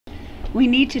We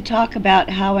need to talk about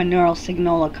how a neural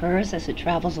signal occurs as it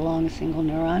travels along a single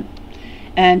neuron.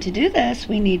 And to do this,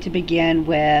 we need to begin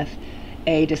with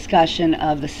a discussion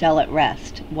of the cell at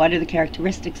rest. What are the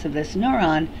characteristics of this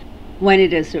neuron when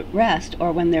it is at rest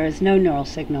or when there is no neural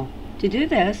signal? To do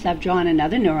this, I've drawn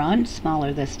another neuron,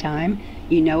 smaller this time.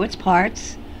 You know its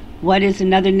parts. What is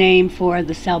another name for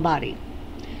the cell body?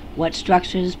 What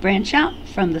structures branch out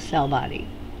from the cell body?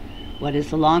 What is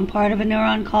the long part of a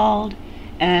neuron called?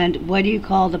 And what do you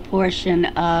call the portion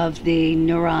of the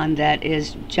neuron that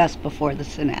is just before the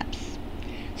synapse?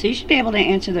 So you should be able to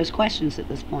answer those questions at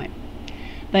this point.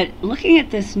 But looking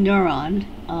at this neuron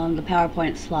on the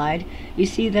PowerPoint slide, you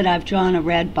see that I've drawn a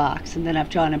red box, and then I've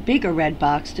drawn a bigger red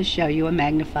box to show you a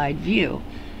magnified view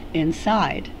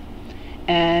inside.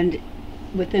 And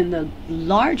within the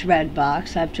large red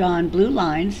box, I've drawn blue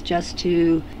lines just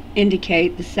to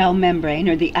indicate the cell membrane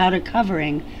or the outer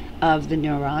covering of the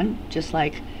neuron. Just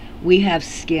like we have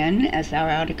skin as our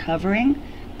outer covering,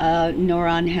 a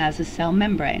neuron has a cell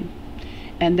membrane.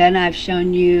 And then I've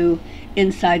shown you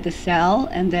inside the cell,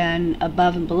 and then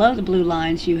above and below the blue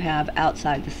lines you have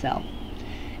outside the cell.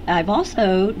 I've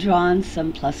also drawn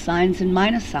some plus signs and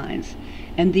minus signs,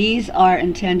 and these are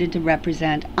intended to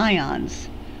represent ions.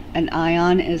 An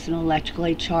ion is an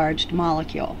electrically charged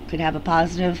molecule. Could have a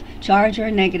positive charge or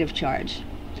a negative charge.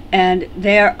 And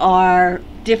there are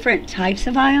different types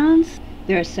of ions.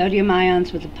 There are sodium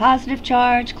ions with a positive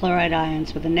charge, chloride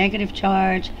ions with a negative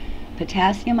charge,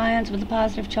 potassium ions with a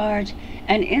positive charge,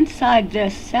 and inside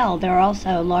this cell there are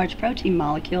also large protein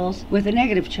molecules with a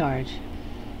negative charge.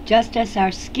 Just as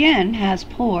our skin has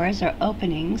pores or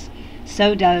openings,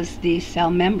 so does the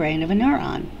cell membrane of a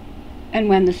neuron. And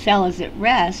when the cell is at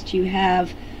rest, you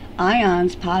have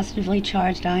ions, positively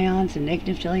charged ions and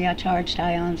negatively charged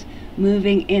ions,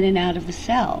 moving in and out of the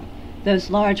cell. Those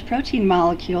large protein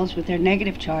molecules with their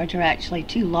negative charge are actually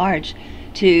too large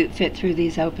to fit through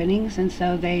these openings, and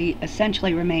so they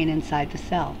essentially remain inside the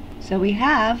cell. So we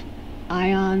have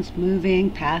ions moving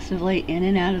passively in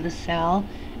and out of the cell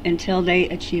until they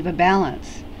achieve a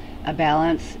balance. A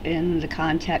balance in the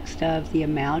context of the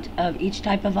amount of each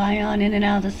type of ion in and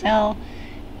out of the cell,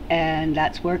 and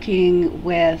that's working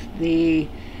with the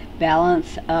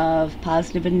balance of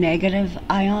positive and negative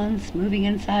ions moving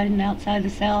inside and outside the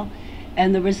cell.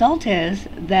 And the result is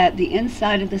that the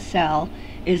inside of the cell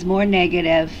is more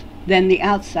negative than the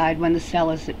outside when the cell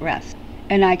is at rest.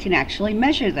 And I can actually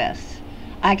measure this.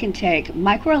 I can take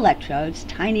microelectrodes,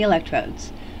 tiny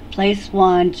electrodes, place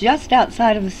one just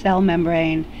outside of the cell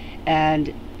membrane,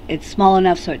 and it's small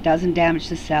enough so it doesn't damage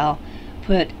the cell,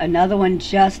 put another one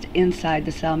just inside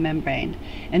the cell membrane,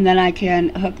 and then I can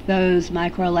hook those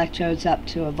microelectrodes up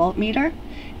to a voltmeter,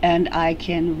 and I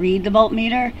can read the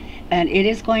voltmeter, and it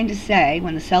is going to say,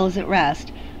 when the cell is at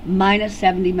rest, minus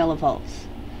 70 millivolts.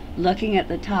 Looking at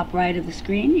the top right of the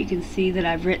screen, you can see that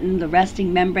I've written the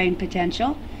resting membrane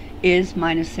potential is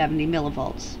minus 70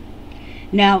 millivolts.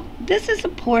 Now, this is a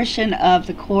portion of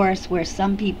the course where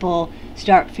some people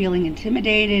start feeling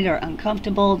intimidated or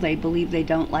uncomfortable. They believe they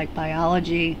don't like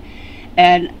biology,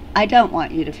 and I don't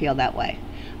want you to feel that way.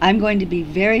 I'm going to be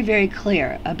very, very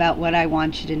clear about what I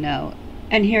want you to know,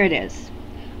 and here it is.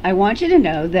 I want you to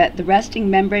know that the resting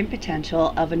membrane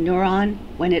potential of a neuron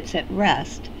when it's at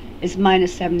rest is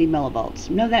minus 70 millivolts.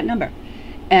 Know that number.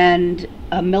 And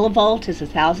a millivolt is a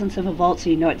thousandth of a volt,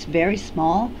 so you know it's very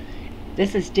small.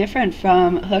 This is different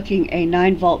from hooking a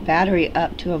 9-volt battery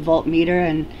up to a voltmeter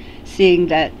and seeing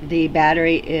that the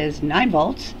battery is 9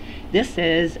 volts. This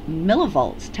is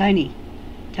millivolts, tiny,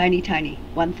 tiny, tiny,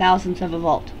 1,000th of a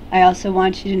volt. I also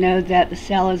want you to know that the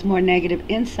cell is more negative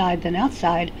inside than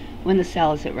outside when the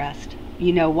cell is at rest.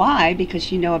 You know why,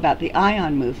 because you know about the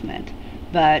ion movement.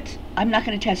 But I'm not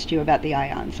going to test you about the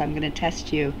ions. I'm going to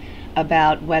test you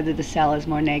about whether the cell is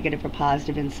more negative or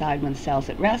positive inside when the cell's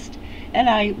at rest. And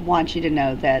I want you to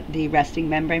know that the resting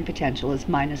membrane potential is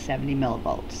minus 70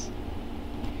 millivolts.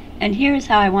 And here's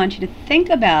how I want you to think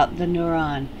about the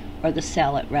neuron or the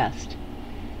cell at rest.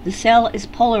 The cell is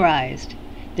polarized.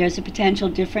 There's a potential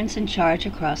difference in charge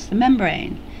across the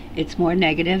membrane. It's more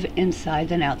negative inside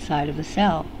than outside of the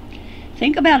cell.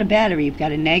 Think about a battery. You've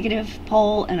got a negative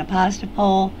pole and a positive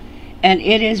pole, and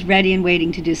it is ready and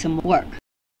waiting to do some work.